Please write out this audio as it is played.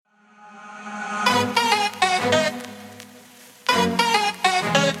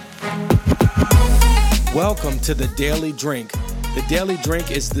Welcome to the Daily Drink. The Daily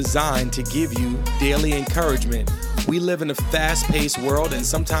Drink is designed to give you daily encouragement. We live in a fast-paced world, and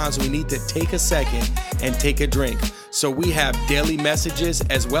sometimes we need to take a second and take a drink. So we have daily messages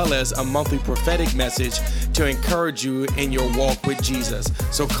as well as a monthly prophetic message to encourage you in your walk with Jesus.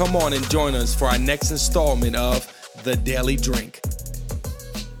 So come on and join us for our next installment of the Daily Drink.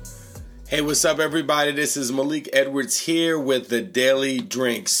 Hey, what's up, everybody? This is Malik Edwards here with the Daily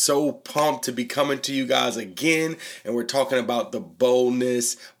Drink. So pumped to be coming to you guys again, and we're talking about the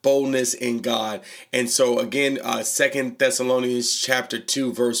boldness in God. And so again, 2 Thessalonians chapter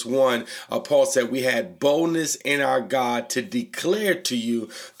 2, verse 1, Paul said, we had boldness in our God to declare to you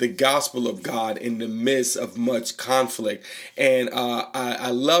the gospel of God in the midst of much conflict. And I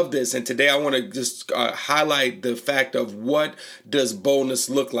love this. And today I want to just highlight the fact of what does boldness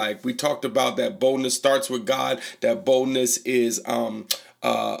look like. We talked about that boldness starts with God, that boldness is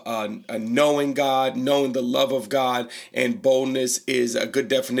knowing God, knowing the love of God, and boldness is a good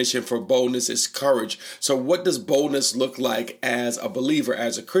definition for boldness is courage. So what does boldness look like as a believer,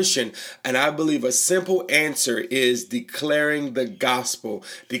 as a Christian? And I believe a simple answer is declaring the gospel.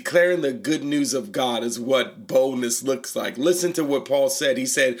 Declaring the good news of God is what boldness looks like. Listen to what Paul said. He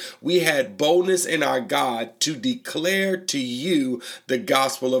said, we had boldness in our God to declare to you the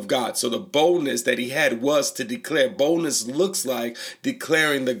gospel of God. So the boldness that he had was to declare. Boldness looks like declaring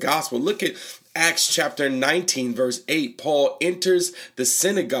the gospel. Look at Acts chapter 19, verse 8. Paul enters the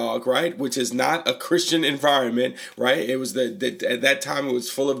synagogue, right, which is not a Christian environment, right? It was at that time it was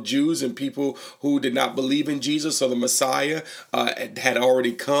full of Jews and people who did not believe in Jesus, so the Messiah had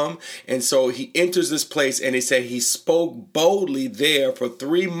already come. And so he enters this place, and he said he spoke boldly there for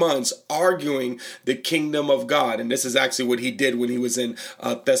 3 months, arguing the kingdom of God. And this is actually what he did when he was in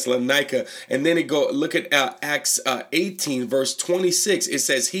Thessalonica. And then look at Acts 18, verse 26. It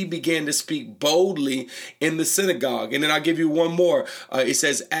says he began to speak boldly in the synagogue. And then I'll give you one more. It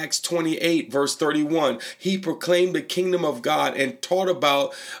says Acts 28 verse 31. He proclaimed the kingdom of God and taught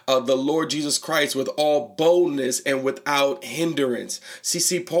about the Lord Jesus Christ with all boldness and without hindrance.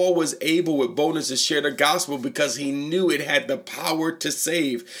 See, Paul was able with boldness to share the gospel because he knew it had the power to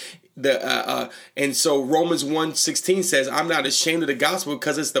save. And so Romans 1:16 says, I'm not ashamed of the gospel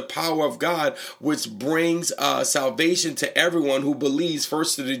because it's the power of God which brings salvation to everyone who believes,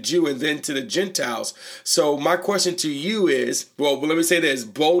 first to the Jew and then to the Gentiles. So my question to you is, well, let me say this,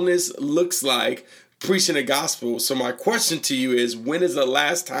 boldness looks like preaching the gospel. So my question to you is, when is the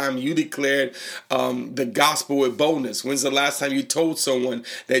last time you declared the gospel with boldness? When's the last time you told someone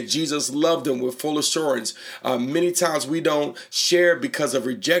that Jesus loved them with full assurance? Many times we don't share because of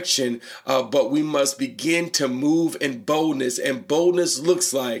rejection, but we must begin to move in boldness. And boldness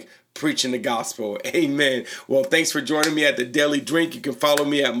looks like preaching the gospel. Amen. Well, thanks for joining me at the Daily Drink. You can follow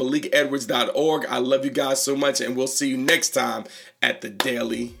me at malikedwards.org. I love you guys so much, and we'll see you next time at the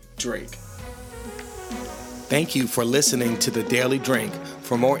Daily Drink. Thank you for listening to the Daily Drink.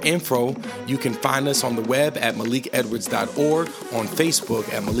 For more info, you can find us on the web at malikedwards.org, on Facebook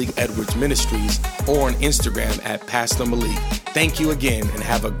at Malik Edwards Ministries, or on Instagram at Pastor Malik. Thank you again, and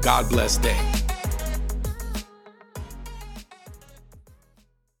have a God bless day.